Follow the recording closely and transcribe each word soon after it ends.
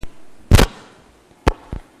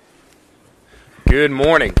Good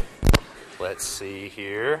morning. Let's see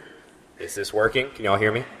here. Is this working? Can y'all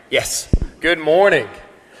hear me? Yes. Good morning.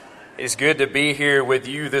 It's good to be here with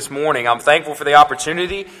you this morning. I'm thankful for the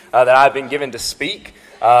opportunity that I've been given to speak.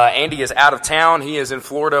 Andy is out of town. He is in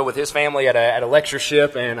Florida with his family at a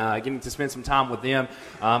lectureship and getting to spend some time with them.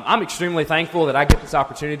 I'm extremely thankful that I get this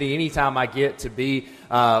opportunity anytime I get to be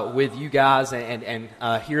with you guys and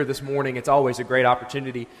here this morning. It's always a great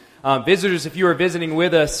opportunity. Visitors, if you are visiting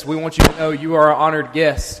with us, we want you to know you are our honored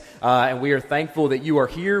guests, and we are thankful that you are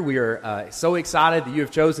here. We are so excited that you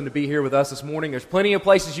have chosen to be here with us this morning. There's plenty of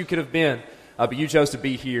places you could have been, but you chose to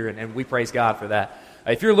be here, and we praise God for that.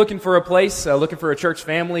 If you're looking for a place, looking for a church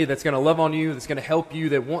family that's going to love on you, that's going to help you,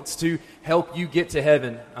 that wants to help you get to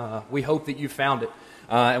heaven, we hope that you found it.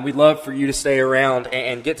 And we'd love for you to stay around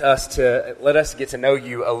and let us get to know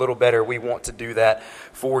you a little better. We want to do that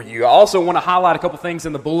for you. I also want to highlight a couple things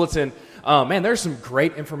in the bulletin. There's some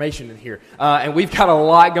great information in here. And we've got a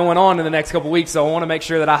lot going on in the next couple weeks, so I want to make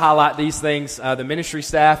sure that I highlight these things. The ministry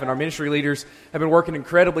staff and our ministry leaders have been working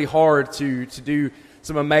incredibly hard to do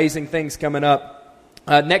some amazing things coming up.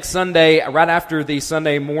 Next Sunday, right after the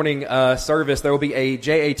Sunday morning service, there will be a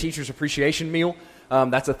JA Teachers Appreciation Meal.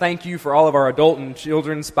 That's a thank you for all of our adult and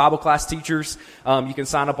children's Bible class teachers. You can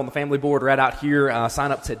sign up on the family board right out here.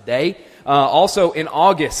 Sign up today. Also in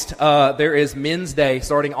August, there is Men's Day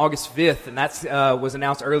starting August 5th, and that was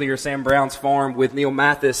announced earlier, Sam Brown's Farm with Neil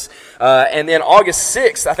Mathis. And then August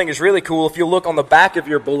 6th, I think is really cool. If you look on the back of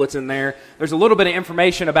your bulletin there's a little bit of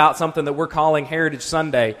information about something that we're calling Heritage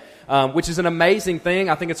Sunday. Which is an amazing thing.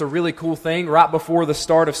 I think it's a really cool thing. Right before the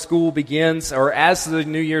start of school begins, or as the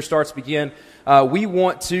new year starts to begin, we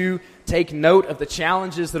want to take note of the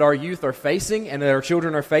challenges that our youth are facing and that our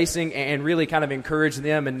children are facing and really kind of encourage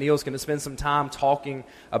them. And Neil's going to spend some time talking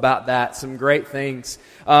about that, some great things.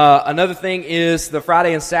 Another thing is the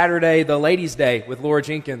Friday and Saturday, the Ladies' Day with Laura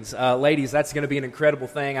Jenkins. Ladies, that's going to be an incredible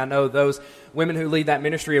thing. I know those women who lead that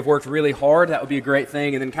ministry have worked really hard. That would be a great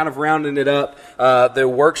thing. And then kind of rounding it up, the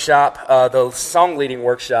workshop, the song leading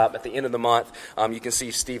workshop at the end of the month, you can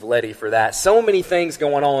see Steve Letty for that. So many things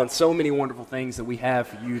going on, so many wonderful things that we have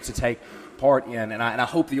for you to take part in. And I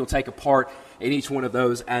hope that you'll take a part in each one of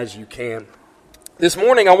those as you can. This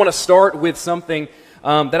morning, I want to start with something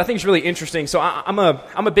that I think is really interesting. So I'm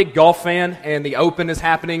a big golf fan, and the Open is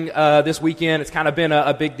happening this weekend. It's kind of been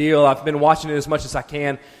a big deal. I've been watching it as much as I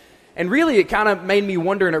can. And really, it kind of made me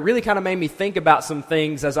wonder, and it really kind of made me think about some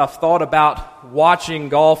things as I've thought about watching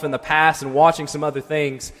golf in the past and watching some other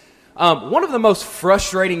things. One of the most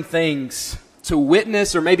frustrating things to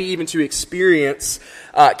witness or maybe even to experience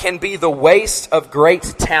can be the waste of great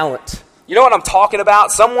talent. You know what I'm talking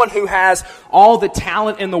about? Someone who has all the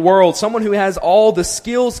talent in the world, someone who has all the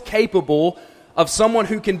skills capable of someone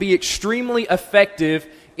who can be extremely effective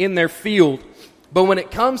in their field. But when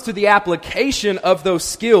it comes to the application of those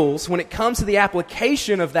skills, when it comes to the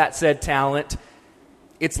application of that said talent,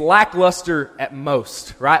 it's lackluster at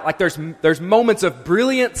most, right? Like there's moments of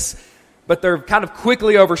brilliance, but they're kind of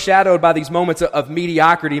quickly overshadowed by these moments of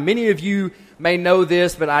mediocrity. Many of you may know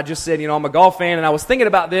this, but I just said, I'm a golf fan, and I was thinking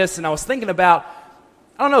about this, and I was thinking about,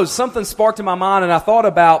 something sparked in my mind, and I thought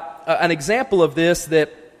about an example of this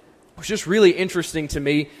that was just really interesting to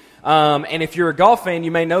me. And if you're a golf fan,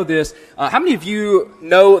 you may know this. How many of you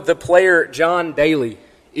know the player John Daly?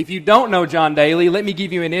 If you don't know John Daly, let me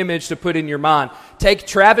give you an image to put in your mind. Take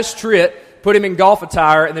Travis Tritt, put him in golf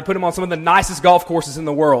attire, and then put him on some of the nicest golf courses in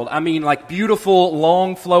the world. I mean, like beautiful,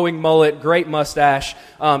 long, flowing mullet, great mustache,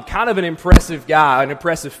 kind of an impressive guy, an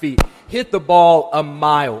impressive feat. Hit the ball a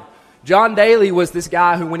mile. John Daly was this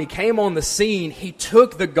guy who, when he came on the scene, he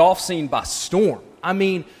took the golf scene by storm. I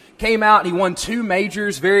mean, came out and he won 2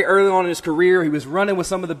 majors very early on in his career. He was running with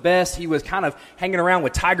some of the best. He was kind of hanging around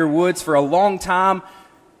with Tiger Woods for a long time.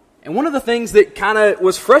 And one of the things that kind of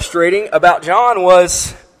was frustrating about John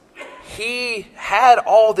was he had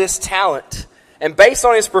all this talent. And based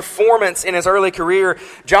on his performance in his early career,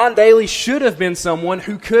 John Daly should have been someone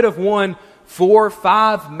who could have won 4,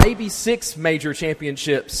 5, maybe 6 major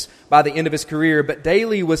championships by the end of his career. But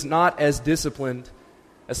Daly was not as disciplined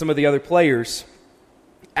as some of the other players.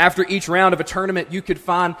 After each round of a tournament, you could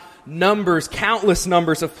find countless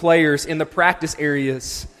numbers of players in the practice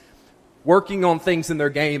areas working on things in their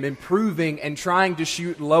game, improving and trying to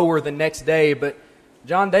shoot lower the next day. But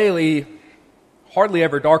John Daly hardly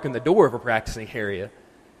ever darkened the door of a practicing area.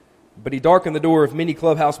 But he darkened the door of many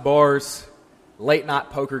clubhouse bars,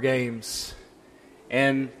 late-night poker games,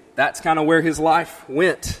 and that's kind of where his life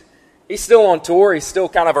went. He's still on tour. He's still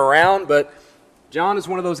kind of around, but John is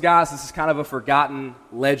one of those guys that's kind of a forgotten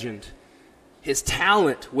legend. His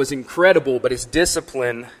talent was incredible, but his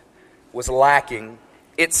discipline was lacking.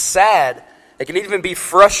 It's sad. It can even be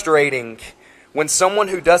frustrating when someone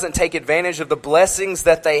who doesn't take advantage of the blessings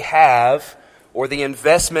that they have or the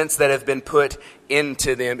investments that have been put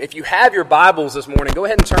into them. If you have your Bibles this morning, go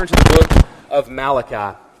ahead and turn to the book of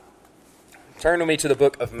Malachi. Turn to me to the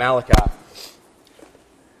book of Malachi.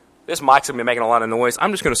 This mic's going to be making a lot of noise.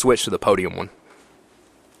 I'm just going to switch to the podium one.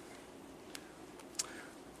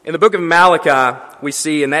 In the book of Malachi, we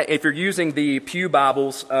see, and that if you're using the Pew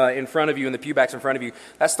Bibles in front of you and the pew backs in front of you,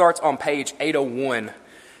 that starts on page 801.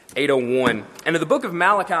 801. And in the book of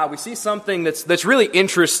Malachi, we see something that's really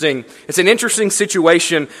interesting. It's an interesting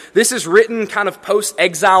situation. This is written kind of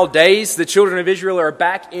post-exile days. The children of Israel are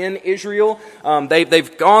back in Israel.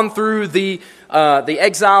 They've gone through the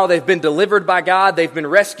exile. They've been delivered by God. They've been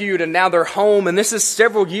rescued, and now they're home. And this is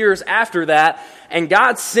several years after that. And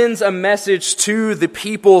God sends a message to the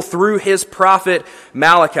people through His prophet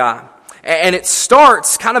Malachi. And it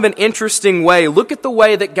starts kind of an interesting way. Look at the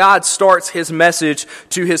way that God starts His message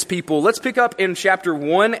to His people. Let's pick up in chapter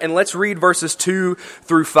 1 and let's read verses 2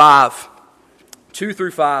 through 5. 2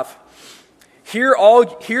 through 5.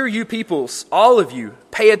 Hear you peoples, all of you.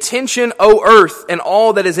 Pay attention, O earth, and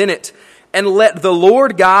all that is in it. And let the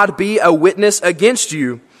Lord God be a witness against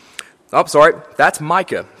you. Oh, sorry, that's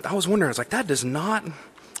Micah. I was wondering, I was like, that does not...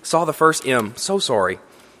 Saw the first M. So sorry.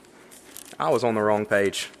 I was on the wrong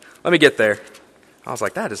page. Let me get there. I was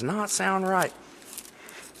like, that does not sound right.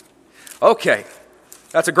 Okay,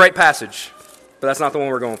 that's a great passage, but that's not the one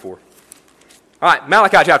we're going for. All right,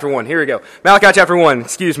 Malachi chapter 1, here we go. Malachi chapter 1,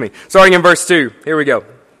 starting in verse 2. Here we go.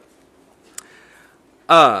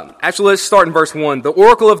 Actually, let's start in verse 1. The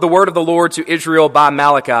oracle of the word of the Lord to Israel by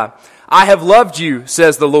Malachi. I have loved you,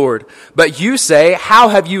 says the Lord. But you say, how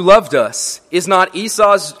have you loved us? Is not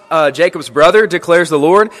Esau's Jacob's brother, declares the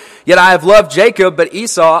Lord? Yet I have loved Jacob, but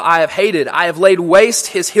Esau I have hated. I have laid waste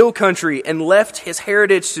his hill country and left his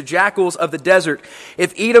heritage to jackals of the desert.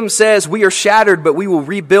 If Edom says, we are shattered, but we will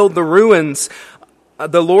rebuild the ruins,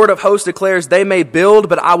 the Lord of hosts declares, they may build,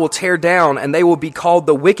 but I will tear down, and they will be called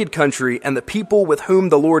the wicked country, and the people with whom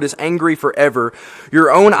the Lord is angry forever. Your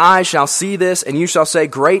own eyes shall see this, and you shall say,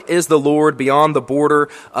 great is the Lord beyond the border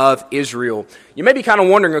of Israel. You may be kind of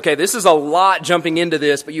wondering, okay, this is a lot jumping into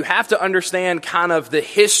this, but you have to understand kind of the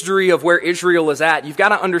history of where Israel is at. You've got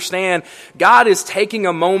to understand God is taking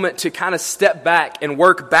a moment to kind of step back and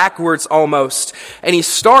work backwards almost. And He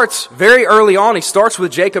starts very early on, He starts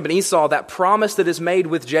with Jacob and Esau, that promise that is made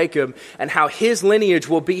with Jacob, and how his lineage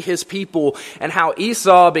will be his people, and how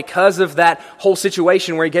Esau, because of that whole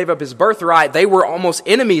situation where he gave up his birthright, they were almost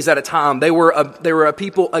enemies at a time. They were a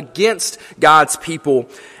people against God's people.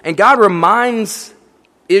 And God reminds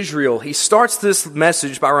Israel, He starts this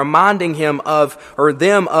message by reminding them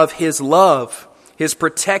of His love, His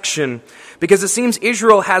protection, because it seems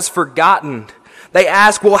Israel has forgotten. They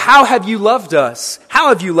ask, well, how have you loved us? How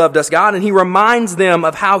have you loved us, God? And He reminds them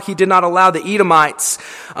of how He did not allow the Edomites.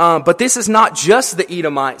 But this is not just the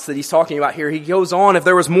Edomites that He's talking about here. He goes on, if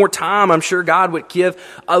there was more time, I'm sure God would give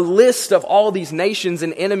a list of all these nations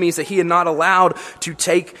and enemies that He had not allowed to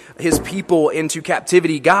take His people into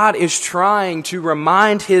captivity. God is trying to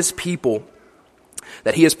remind His people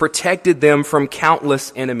that He has protected them from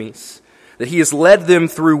countless enemies, that He has led them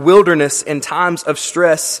through wilderness and times of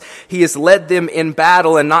stress. He has led them in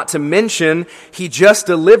battle, and not to mention, He just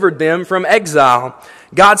delivered them from exile.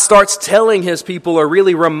 God starts telling His people, or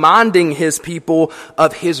really reminding His people,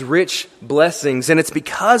 of His rich blessings. And it's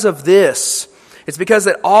because of this, it's because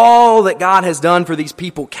that all that God has done for these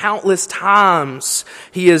people countless times,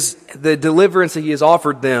 the deliverance that He has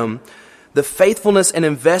offered them, the faithfulness and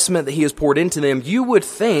investment that He has poured into them, you would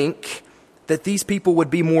think that these people would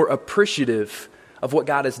be more appreciative of what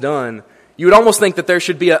God has done. You would almost think that there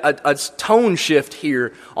should be a tone shift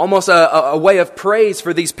here, almost a way of praise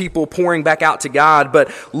for these people pouring back out to God.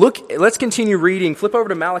 But let's continue reading. Flip over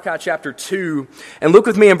to Malachi chapter 2 and look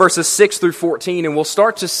with me in verses 6 through 14, and we'll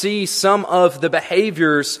start to see some of the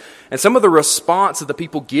behaviors and some of the response that the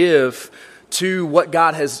people give to what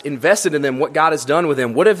God has invested in them, what God has done with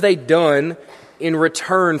them. What have they done in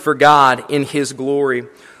return for God in His glory?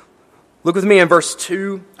 Look with me in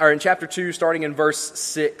in chapter 2, starting in verse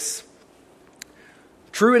 6.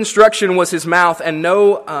 True instruction was His mouth, and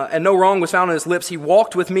no wrong was found on His lips. He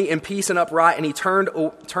walked with me in peace and upright, and He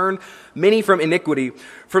turned many from iniquity.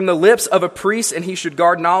 From the lips of a priest, and he should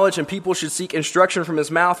guard knowledge, and people should seek instruction from his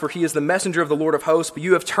mouth, for he is the messenger of the Lord of hosts. But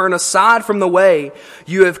you have turned aside from the way.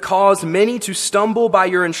 You have caused many to stumble by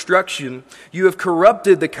your instruction. You have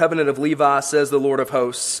corrupted the covenant of Levi, says the Lord of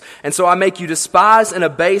hosts. And so I make you despised and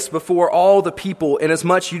abased before all the people,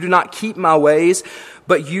 inasmuch you do not keep my ways,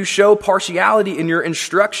 but you show partiality in your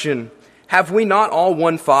instruction. Have we not all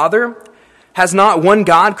one Father? Has not one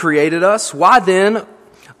God created us? Why then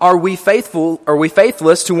are we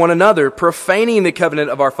faithless to one another, profaning the covenant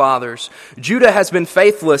of our fathers? Judah has been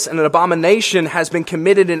faithless, and an abomination has been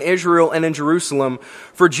committed in Israel and in Jerusalem.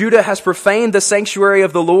 For Judah has profaned the sanctuary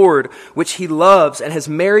of the Lord, which he loves, and has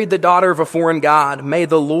married the daughter of a foreign god. May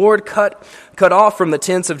the Lord cut off from the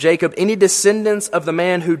tents of Jacob any descendants of the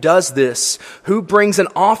man who does this, who brings an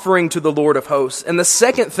offering to the Lord of hosts. And the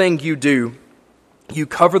second thing you do, you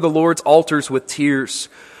cover the Lord's altars with tears,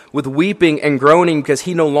 with weeping and groaning, because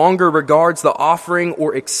he no longer regards the offering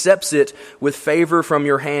or accepts it with favor from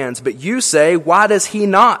your hands. But you say, why does he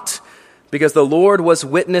not? Because the Lord was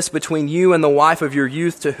witness between you and the wife of your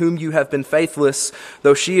youth, to whom you have been faithless,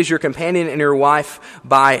 though she is your companion and your wife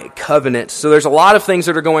by covenant. So there's a lot of things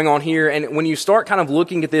that are going on here. And when you start kind of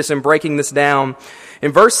looking at this and breaking this down,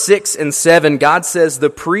 in verse 6 and 7, God says the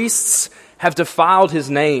priests have defiled his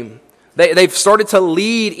name. They've started to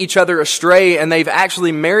lead each other astray, and they've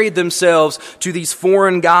actually married themselves to these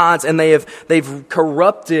foreign gods, and they've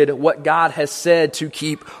corrupted what God has said to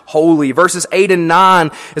keep holy. Verses 8 and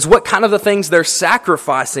 9 is what kind of the things they're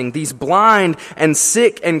sacrificing, these blind and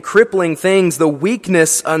sick and crippling things, the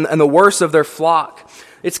weakness and the worst of their flock.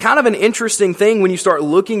 It's kind of an interesting thing when you start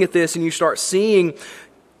looking at this and you start seeing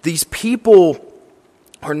these people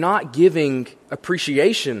are not giving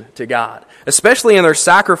appreciation to God, especially in their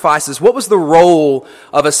sacrifices. What was the role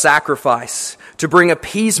of a sacrifice? To bring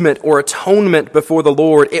appeasement or atonement before the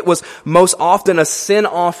Lord. It was most often a sin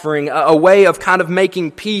offering, a way of kind of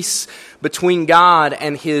making peace between God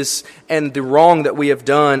and the wrong that we have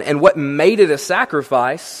done. And what made it a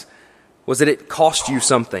sacrifice was that it cost you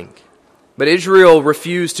something. But Israel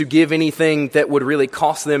refused to give anything that would really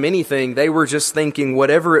cost them anything. They were just thinking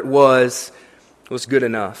whatever it was good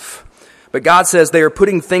enough. But God says they are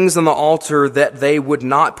putting things on the altar that they would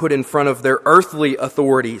not put in front of their earthly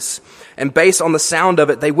authorities. And based on the sound of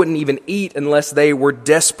it, they wouldn't even eat unless they were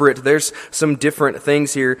desperate. There's some different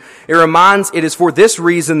things here. It is for this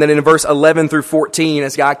reason that in verse 11 through 14,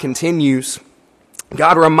 as God continues,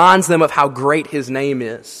 God reminds them of how great his name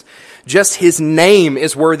is. Just his name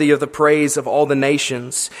is worthy of the praise of all the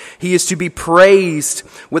nations. He is to be praised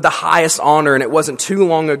with the highest honor. And it wasn't too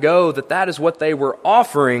long ago that is what they were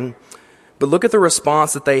offering. But look at the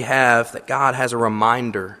response that they have, that God has a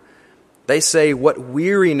reminder. They say, what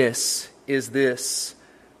weariness is this?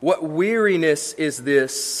 What weariness is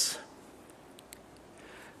this?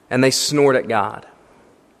 And they snort at God.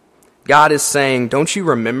 God is saying, don't you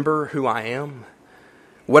remember who I am?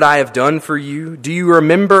 What I have done for you? Do you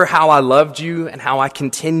remember how I loved you and how I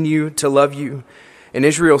continue to love you? And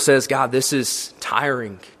Israel says, God, this is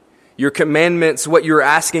tiring. Your commandments, what you're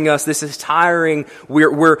asking us, this is tiring.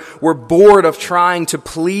 We're bored of trying to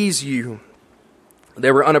please you.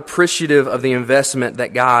 They were unappreciative of the investment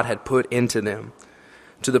that God had put into them,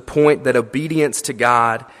 to the point that obedience to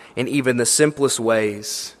God in even the simplest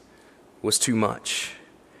ways was too much.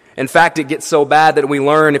 In fact, it gets so bad that we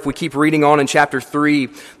learn, if we keep reading on in chapter 3,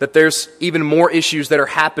 that there's even more issues that are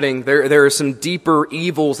happening. There are some deeper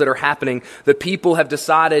evils that are happening. The people have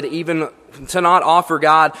decided even to not offer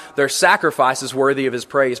God their sacrifices worthy of his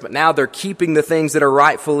praise, but now they're keeping the things that are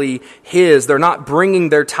rightfully his. They're not bringing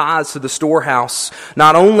their tithes to the storehouse.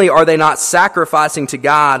 Not only are they not sacrificing to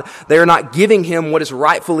God, they are not giving him what is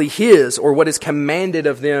rightfully his or what is commanded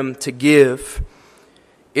of them to give.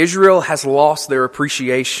 Israel has lost their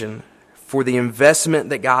appreciation for the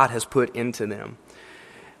investment that God has put into them,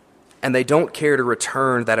 and they don't care to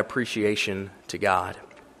return that appreciation to God.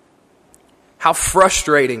 How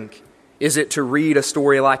frustrating is it to read a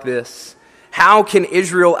story like this? How can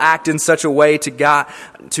Israel act in such a way to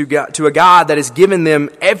a God that has given them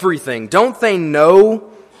everything? Don't they know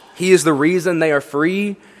he is the reason they are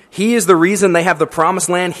free? He is the reason they have the promised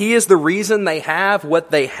land. He is the reason they have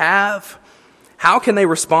what they have. How can they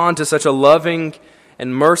respond to such a loving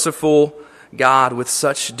and merciful God with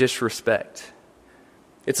such disrespect?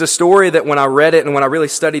 It's a story that when I read it and when I really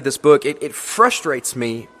studied this book, it frustrates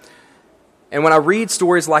me. And when I read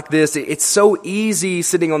stories like this, it's so easy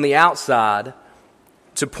sitting on the outside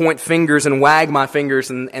to point fingers and wag my fingers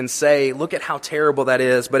and say, look at how terrible that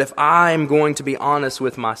is. But if I'm going to be honest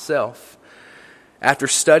with myself, after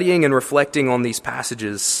studying and reflecting on these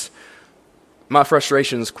passages, my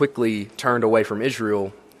frustrations quickly turned away from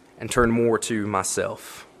Israel and turned more to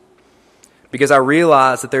myself. Because I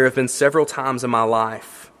realized that there have been several times in my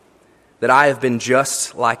life that I have been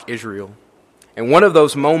just like Israel. And one of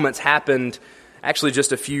those moments happened actually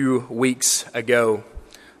just a few weeks ago.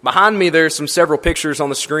 Behind me, there's several pictures on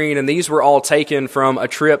the screen, and these were all taken from a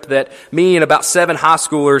trip that me and about seven of our high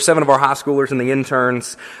schoolers and the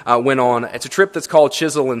interns went on. It's a trip that's called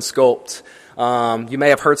Chisel and Sculpt. You may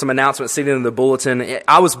have heard some announcements seen in the bulletin.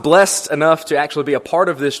 I was blessed enough to actually be a part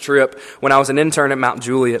of this trip when I was an intern at Mount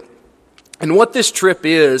Juliet. And what this trip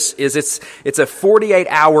is it's a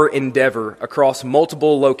 48-hour endeavor across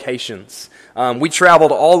multiple locations. We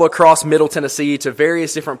traveled all across Middle Tennessee to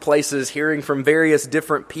various different places, hearing from various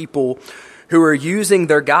different people who are using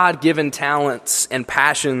their God-given talents and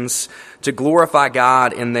passions to glorify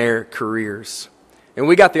God in their careers. And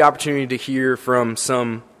we got the opportunity to hear from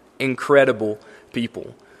some incredible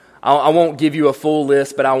people. I won't give you a full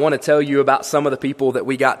list, but I want to tell you about some of the people that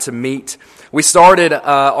we got to meet. We started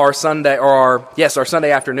our Sunday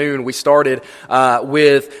afternoon. We started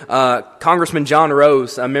with Congressman John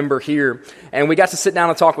Rose, a member here, and we got to sit down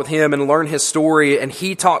and talk with him and learn his story. And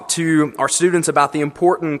he talked to our students about the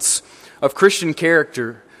importance of Christian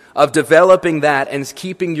character, of developing that and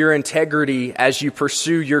keeping your integrity as you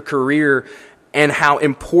pursue your career, and how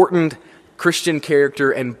important Christian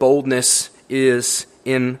character and boldness is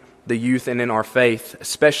in the youth and in our faith,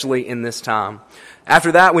 especially in this time.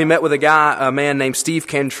 After that, we met with a man named Steve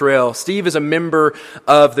Cantrell. Steve is a member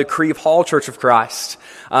of the Creve Hall Church of Christ.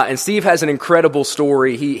 And Steve has an incredible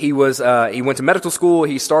story. He went to medical school.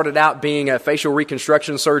 He started out being a facial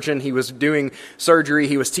reconstruction surgeon. He was doing surgery.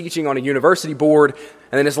 He was teaching on a university board.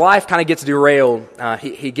 And then his life kind of gets derailed.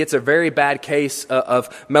 He gets a very bad case of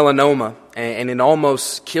melanoma, and it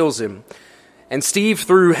almost kills him. And Steve,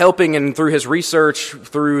 through helping and through his research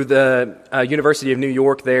through the University of New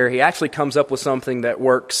York there, he actually comes up with something that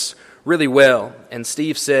works really well. And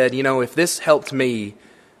Steve said, if this helped me,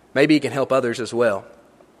 maybe it can help others as well.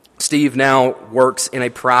 Steve now works in a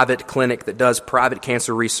private clinic that does private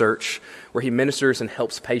cancer research, where he ministers and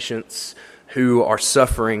helps patients who are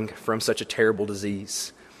suffering from such a terrible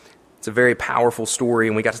disease. It's a very powerful story,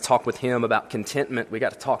 and we got to talk with him about contentment. We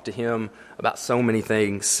got to talk to him about so many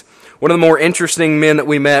things. One of the more interesting men that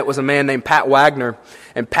we met was a man named Pat Wagner.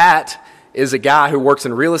 And Pat is a guy who works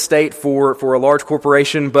in real estate for a large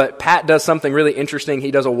corporation, but Pat does something really interesting. He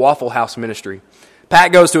does a Waffle House ministry.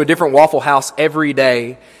 Pat goes to a different Waffle House every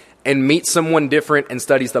day and meets someone different and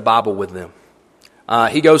studies the Bible with them.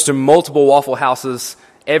 He goes to multiple Waffle Houses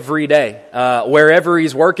every day. Wherever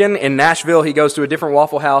he's working, in Nashville, he goes to a different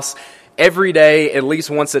Waffle House every day, at least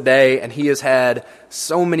once a day, and he has had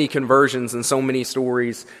so many conversions and so many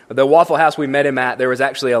stories. The Waffle House we met him at, there was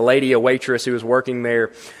actually a waitress who was working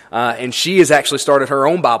there, and she has actually started her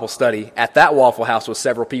own Bible study at that Waffle House with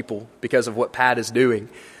several people because of what Pat is doing.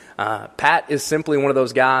 Pat is simply one of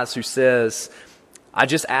those guys who says, I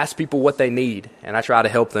just ask people what they need, and I try to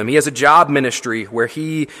help them. He has a job ministry where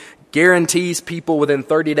he guarantees people within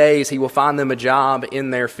 30 days he will find them a job in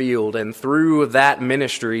their field. And through that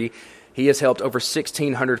ministry, he has helped over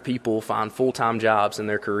 1,600 people find full-time jobs in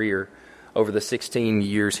their career over the 16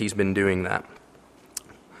 years he's been doing that.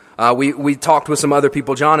 We talked with some other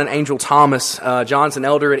people, John and Angel Thomas. John's an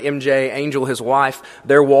elder at MJ. Angel, his wife,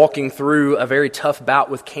 they're walking through a very tough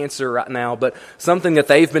bout with cancer right now. But something that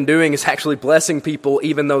they've been doing is actually blessing people.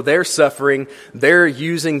 Even though they're suffering, they're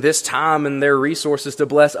using this time and their resources to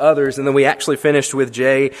bless others. And then we actually finished with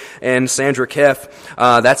Jay and Sandra Keff.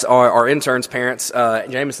 That's our intern's parents,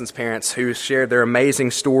 Jameson's parents, who shared their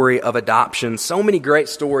amazing story of adoption. So many great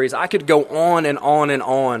stories. I could go on and on and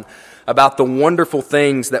on about the wonderful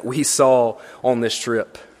things that we saw on this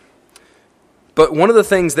trip. But one of the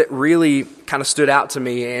things that really kind of stood out to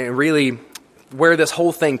me, and really where this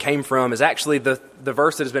whole thing came from, is actually the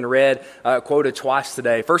verse that has been read, quoted twice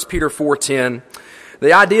today, 1 Peter 4:10.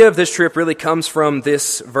 The idea of this trip really comes from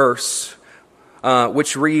this verse,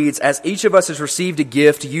 which reads, "As each of us has received a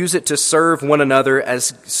gift, use it to serve one another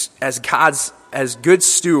as good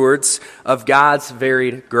stewards of God's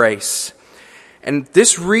varied grace." And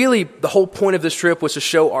this really, the whole point of this trip was to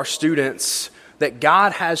show our students that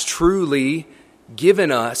God has truly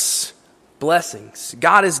given us blessings.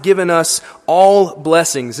 God has given us all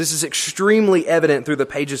blessings. This is extremely evident through the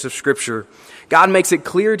pages of Scripture. God makes it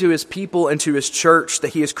clear to His people and to His church that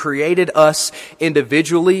He has created us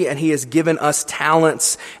individually and He has given us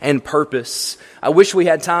talents and purpose. I wish we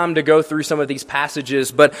had time to go through some of these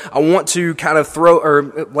passages, but I want to kind of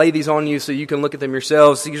lay these on you so you can look at them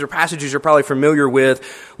yourselves. These are passages you're probably familiar with.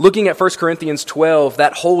 Looking at 1 Corinthians 12,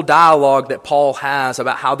 that whole dialogue that Paul has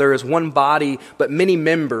about how there is one body but many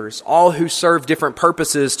members, all who serve different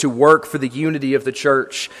purposes to work for the unity of the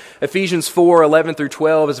church. Ephesians 4:11 through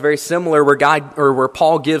 12 is very similar, where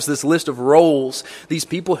Paul gives this list of roles, these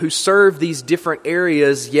people who serve these different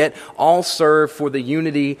areas, yet all serve for the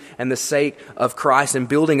unity and the sake of Christ and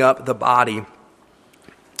building up the body.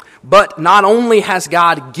 But not only has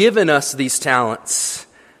God given us these talents,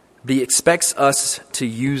 He expects us to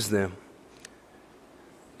use them.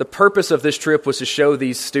 The purpose of this trip was to show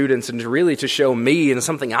these students and really to show me, and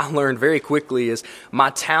something I learned very quickly is my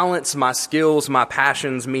talents, my skills, my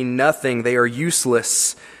passions mean nothing. They are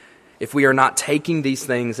useless if we are not taking these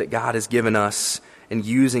things that God has given us and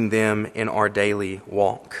using them in our daily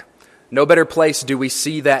walk. No better place do we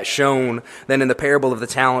see that shown than in the parable of the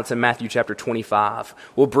talents in Matthew chapter 25.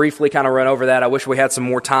 We'll briefly kind of run over that. I wish we had some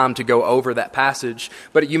more time to go over that passage,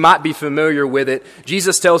 but you might be familiar with it.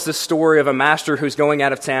 Jesus tells this story of a master who's going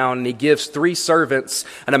out of town, and he gives 3 servants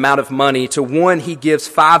an amount of money. To one, he gives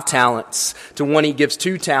 5 talents. To one, he gives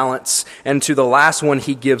 2 talents. And to the last one,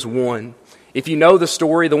 he gives 1. If you know the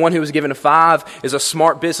story, the one who was given 5 is a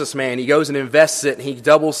smart businessman. He goes and invests it, and he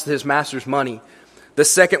doubles his master's money. The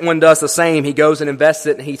second one does the same. He goes and invests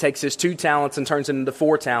it, and he takes his 2 talents and turns it into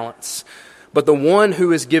 4 talents. But the one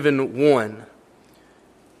who is given 1,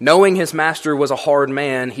 knowing his master was a hard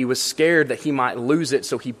man, he was scared that he might lose it,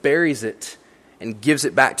 so he buries it and gives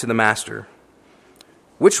it back to the master.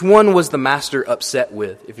 Which one was the master upset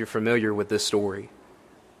with, if you're familiar with this story?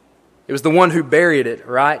 It was the one who buried it,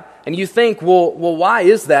 right? And you think, well, why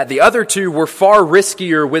is that? The other 2 were far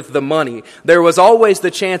riskier with the money. There was always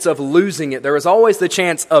the chance of losing it. There was always the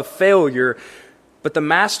chance of failure. But the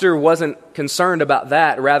master wasn't concerned about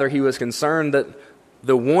that. Rather, he was concerned that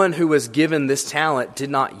the one who was given this talent did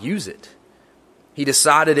not use it. He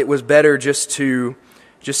decided it was better just to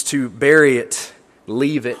bury it,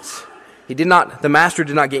 leave it. The master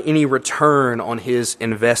did not get any return on his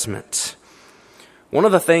investment. One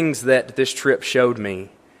of the things that this trip showed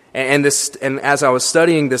me, and as I was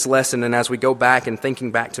studying this lesson and as we go back and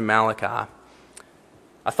thinking back to Malachi,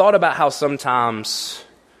 I thought about how sometimes,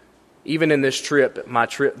 even in this trip,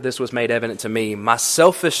 this was made evident to me, my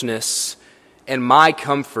selfishness and my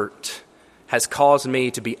comfort has caused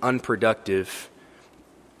me to be unproductive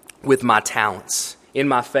with my talents, in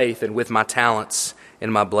my faith and with my talents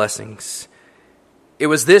and my blessings. It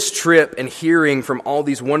was this trip and hearing from all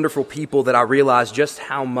these wonderful people that I realized just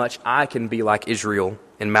how much I can be like Israel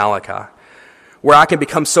in Malachi, where I can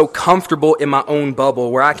become so comfortable in my own bubble,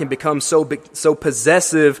 where I can become so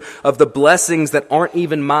possessive of the blessings that aren't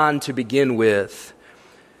even mine to begin with,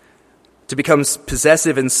 to become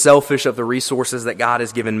possessive and selfish of the resources that God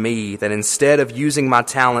has given me, that instead of using my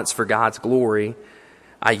talents for God's glory,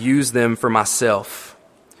 I use them for myself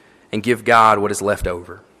and give God what is left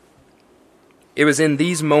over. It was in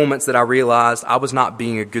these moments that I realized I was not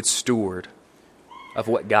being a good steward of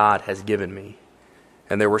what God has given me.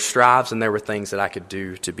 And there were strives and there were things that I could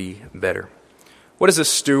do to be better. What is a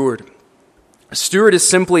steward? A steward is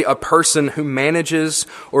simply a person who manages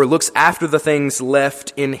or looks after the things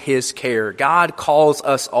left in his care. God calls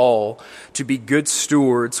us all to be good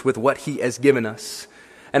stewards with what He has given us.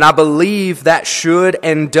 And I believe that should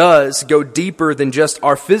and does go deeper than just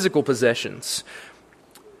our physical possessions.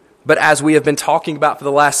 But as we have been talking about for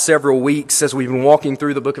the last several weeks, as we've been walking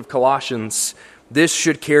through the book of Colossians, this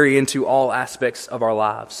should carry into all aspects of our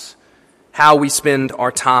lives. How we spend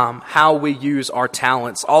our time, how we use our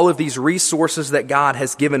talents, all of these resources that God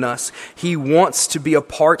has given us. He wants to be a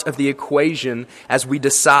part of the equation as we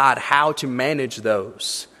decide how to manage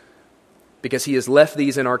those. Because He has left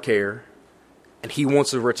these in our care, and He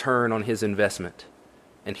wants a return on His investment.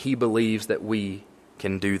 And He believes that we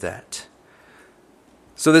can do that.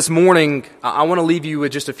 So this morning, I want to leave you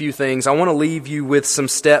with just a few things. I want to leave you with some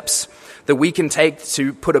steps that we can take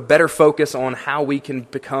to put a better focus on how we can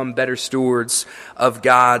become better stewards of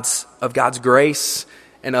God's grace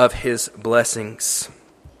and of His blessings.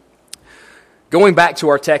 Going back to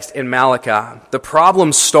our text in Malachi, the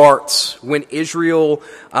problem starts when Israel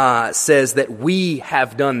says that we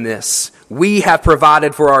have done this. We have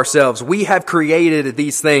provided for ourselves. We have created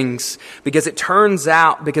these things, because it turns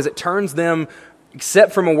them,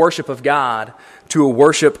 except from a worship of God, to a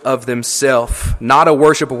worship of themselves, not a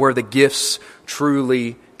worship of where the gifts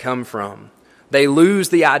truly come from. They lose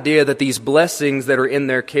the idea that these blessings that are in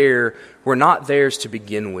their care were not theirs to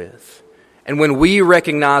begin with. And when we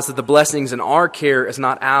recognize that the blessings in our care is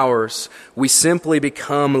not ours, we simply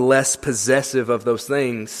become less possessive of those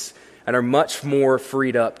things and are much more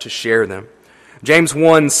freed up to share them. James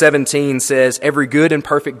 1:17 says, "Every good and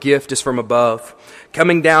perfect gift is from above,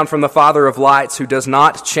 coming down from the Father of lights, who does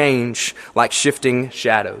not change like shifting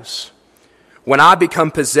shadows." when I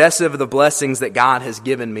become possessive of the blessings that God has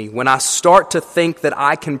given me, when I start to think that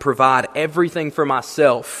I can provide everything for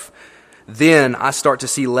myself, then I start to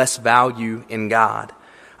see less value in God.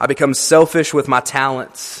 I become selfish with my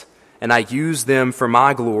talents, and I use them for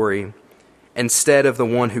my glory instead of the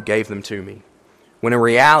one who gave them to me. When in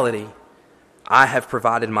reality, I have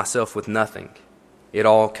provided myself with nothing. It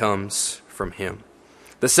all comes from Him.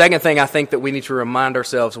 The second thing I think that we need to remind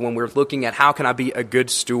ourselves when we're looking at how can I be a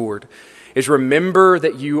good steward is remember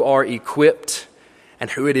that you are equipped and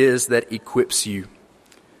who it is that equips you.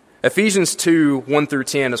 Ephesians 2, 1 through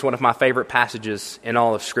 10 is one of my favorite passages in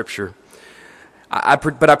all of Scripture.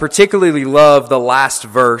 But I particularly love the last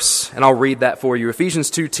verse, and I'll read that for you.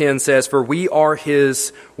 Ephesians 2:10 says, "For we are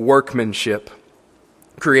His workmanship,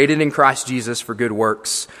 created in Christ Jesus for good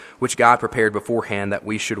works, which God prepared beforehand that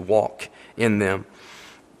we should walk in them."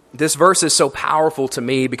 This verse is so powerful to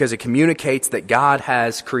me because it communicates that God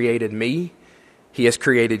has created me. He has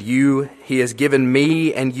created you. He has given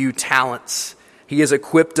me and you talents. He has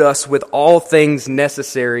equipped us with all things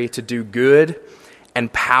necessary to do good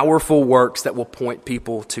and powerful works that will point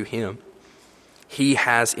people to Him. He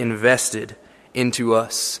has invested into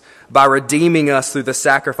us by redeeming us through the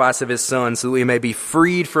sacrifice of His Son so that we may be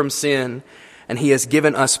freed from sin, and He has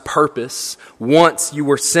given us purpose. Once you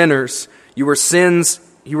were sinners, you were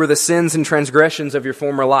the sins and transgressions of your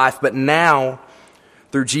former life, but now,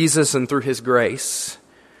 through Jesus and through His grace,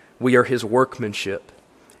 we are His workmanship,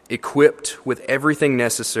 equipped with everything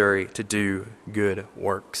necessary to do good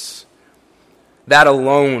works. That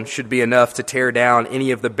alone should be enough to tear down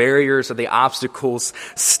any of the barriers or the obstacles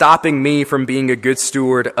stopping me from being a good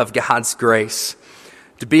steward of God's grace,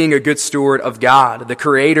 to being a good steward of God, the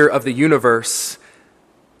creator of the universe.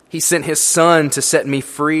 He sent His Son to set me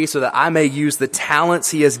free so that I may use the talents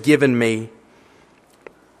He has given me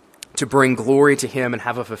to bring glory to Him and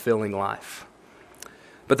have a fulfilling life.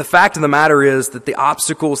 But the fact of the matter is that the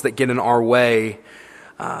obstacles that get in our way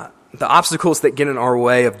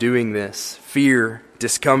of doing this, fear,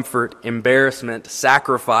 discomfort, embarrassment,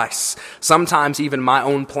 sacrifice, sometimes even my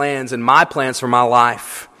own plans and my plans for my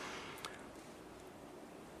life.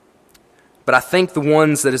 But I think the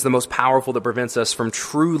ones that is the most powerful that prevents us from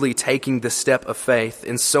truly taking the step of faith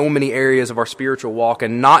in so many areas of our spiritual walk,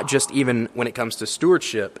 and not just even when it comes to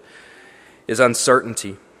stewardship, is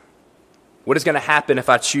uncertainty. What is going to happen if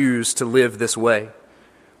I choose to live this way?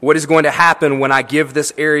 What is going to happen when I give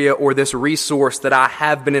this area or this resource that I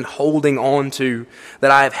have been holding on to, that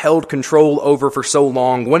I have held control over for so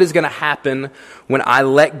long? What is going to happen when I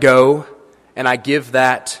let go and I give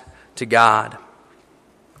that to God?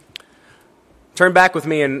 Turn back with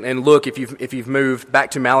me and look, if you've moved, back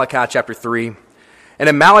to Malachi chapter 3. And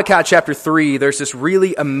in Malachi chapter 3, there's this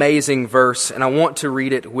really amazing verse, and I want to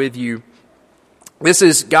read it with you. This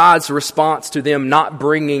is God's response to them not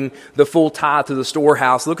bringing the full tithe to the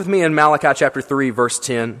storehouse. Look with me in Malachi chapter 3, verse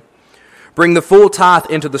 10. "Bring the full tithe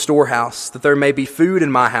into the storehouse, that there may be food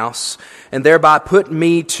in my house, and thereby put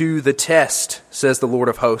me to the test, says the Lord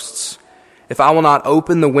of hosts, if I will not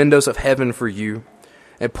open the windows of heaven for you,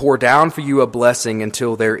 and pour down for you a blessing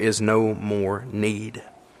until there is no more need."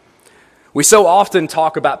 We so often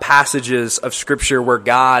talk about passages of Scripture where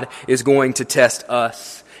God is going to test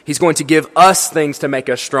us. He's going to give us things to make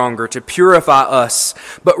us stronger, to purify us.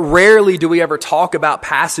 But rarely do we ever talk about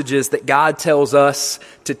passages that God tells us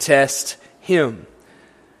to test Him.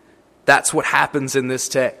 That's what happens in this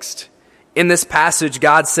text. In this passage,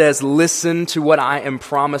 God says, listen to what I am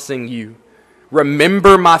promising you.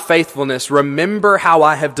 Remember my faithfulness. Remember how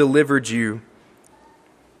I have delivered you.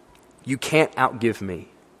 You can't outgive me.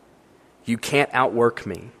 You can't outwork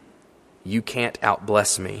me. You can't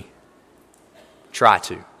outbless me. Try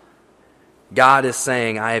to. God is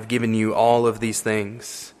saying, I have given you all of these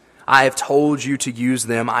things. I have told you to use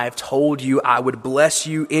them. I have told you I would bless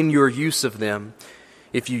you in your use of them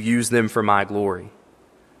if you use them for my glory.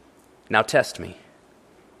 Now test me.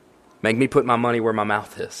 Make me put my money where my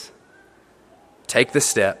mouth is. Take the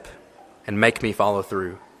step and make me follow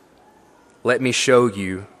through. Let me show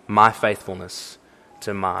you my faithfulness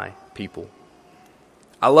to my people.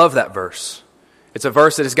 I love that verse. It's a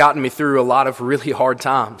verse that has gotten me through a lot of really hard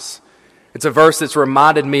times. It's a verse that's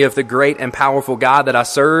reminded me of the great and powerful God that I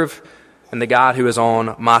serve and the God who is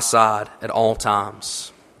on my side at all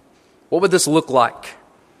times. What would this look like?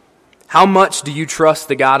 How much do you trust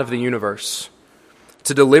the God of the universe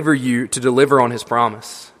to deliver on His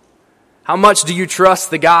promise? How much do you trust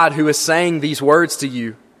the God who is saying these words to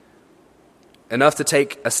you? Enough to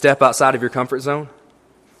take a step outside of your comfort zone?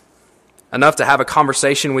 Enough to have a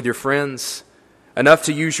conversation with your friends? Enough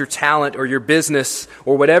to use your talent or your business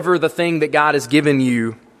or whatever the thing that God has given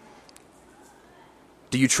you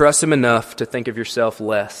Do you trust him enough to think of yourself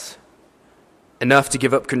less? Enough to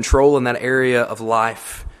give up control in that area of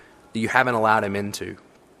life that you haven't allowed him into?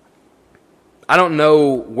 I don't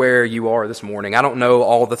know where you are this morning. I don't know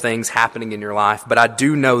all the things happening in your life, but I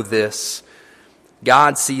do know this.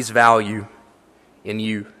 God sees value in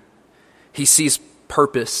you. He sees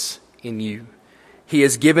purpose in you. He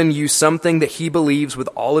has given you something that he believes with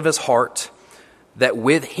all of his heart that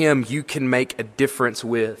with him you can make a difference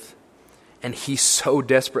with. And he so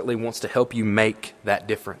desperately wants to help you make that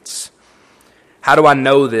difference. How do I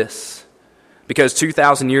know this? Because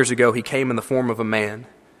 2,000 years ago, he came in the form of a man,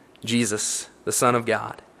 Jesus, the Son of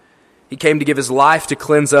God. He came to give his life to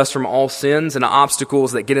cleanse us from all sins and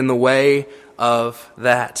obstacles that get in the way of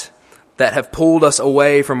that have pulled us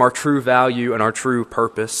away from our true value and our true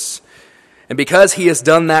purpose. And because he has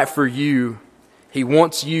done that for you, he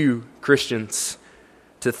wants you, Christians,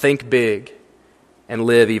 to think big and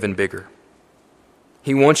live even bigger.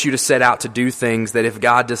 He wants you to set out to do things that if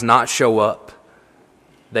God does not show up,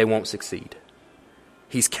 they won't succeed.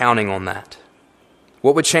 He's counting on that.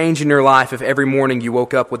 What would change in your life if every morning you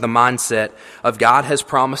woke up with the mindset of God has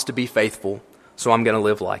promised to be faithful, so I'm going to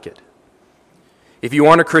live like it? If you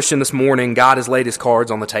aren't a Christian this morning, God has laid his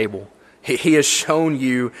cards on the table. He has shown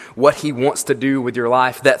you what he wants to do with your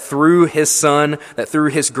life, that through his Son, that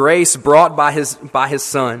through his grace brought by his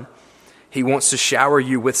Son, he wants to shower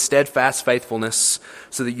you with steadfast faithfulness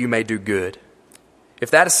so that you may do good.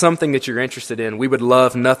 If that is something that you're interested in, we would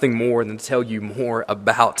love nothing more than to tell you more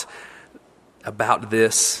about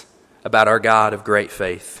this, about our God of great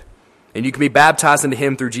faith. And you can be baptized into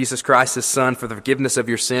him through Jesus Christ, his Son, for the forgiveness of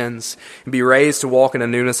your sins, and be raised to walk in a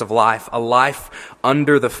newness of life, a life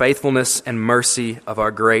under the faithfulness and mercy of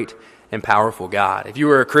our great and powerful God. If you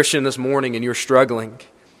are a Christian this morning and you're struggling,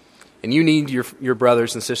 and you need your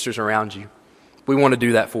brothers and sisters around you, we want to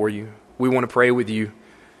do that for you. We want to pray with you,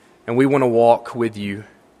 and we want to walk with you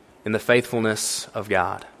in the faithfulness of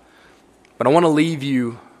God. But I want to leave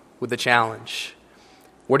you with a challenge.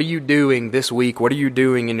 What are you doing this week? What are you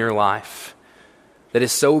doing in your life that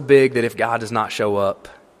is so big that if God does not show up,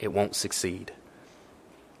 it won't succeed?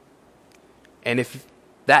 And if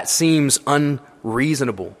that seems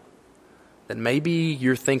unreasonable, then maybe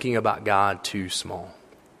you're thinking about God too small.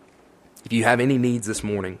 If you have any needs this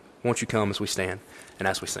morning, won't you come as we stand and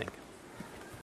as we sing?